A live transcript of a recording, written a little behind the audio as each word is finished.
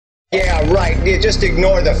Yeah, right. You just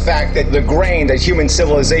ignore the fact that the grain that human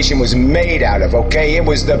civilization was made out of, okay? It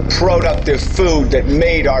was the productive food that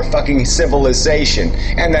made our fucking civilization.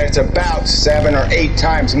 And that it's about 7 or 8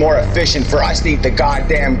 times more efficient for us to eat the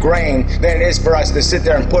goddamn grain than it is for us to sit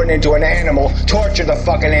there and put it into an animal, torture the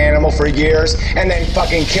fucking animal for years, and then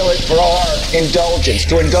fucking kill it for our indulgence,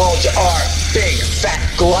 to indulge our big fat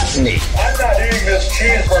gluttony. I'm not eating this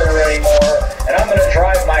cheeseburger anymore, and I'm gonna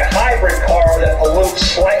drive my hybrid car that pollutes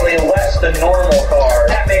slightly less than normal cars.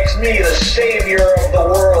 That makes me the savior of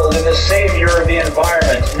the world and the savior of the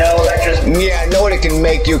environment. No, that just... Yeah, I know what it can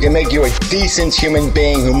make you. It can make you a decent human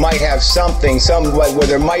being who might have something, where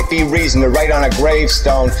there might be reason to write on a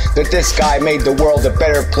gravestone that this guy made the world a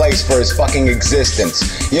better place for his fucking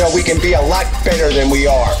existence. You know, we can be a lot better than we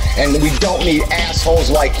are, and we don't need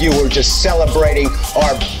assholes like you who are just celebrating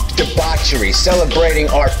our debauchery, celebrating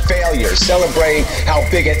our failures, celebrating how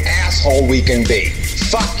big an asshole we can be.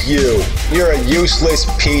 Fuck you. You're a useless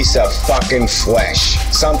piece of fucking flesh.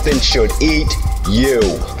 Something should eat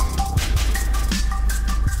you.